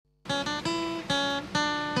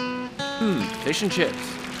Fish and chips.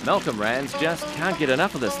 Malcolm Rands just can't get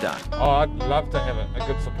enough of this stuff. Oh, I'd love to have a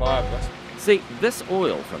good supply of this. See, this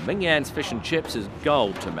oil from Ming Yan's Fish and Chips is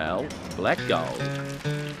gold to Mel, black gold.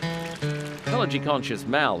 Ecology-conscious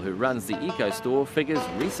Mel, who runs the ecostore, figures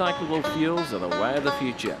recyclable fuels are the way of the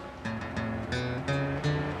future.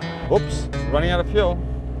 Oops, running out of fuel.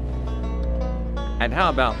 And how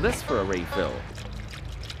about this for a refill?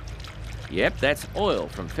 Yep, that's oil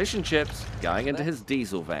from Fish and Chips going into his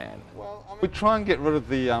diesel van. We try and get rid of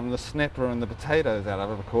the snapper and the potatoes out of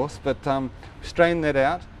it, of course, but strain that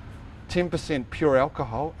out, 10% pure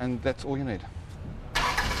alcohol, and that's all you need.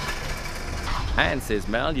 And says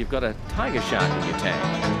Mel, you've got a tiger shark in your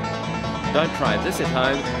tank. Don't try this at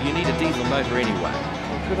home, you need a diesel motor anyway.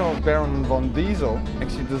 Good old Baron von Diesel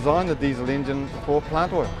actually designed the diesel engine for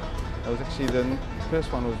plant oil. That was actually the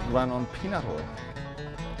first one was run on peanut oil.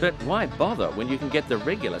 But why bother when you can get the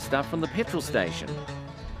regular stuff from the petrol station?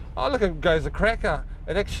 Oh, look, it goes a cracker.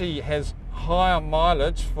 It actually has higher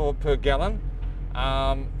mileage per gallon.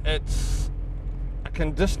 It's a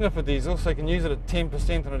conditioner for diesel, so you can use it at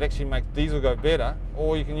 10% and it actually makes diesel go better,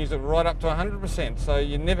 or you can use it right up to 100%, so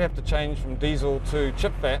you never have to change from diesel to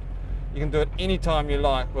chip fat. You can do it any time you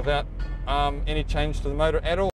like without any change to the motor at all.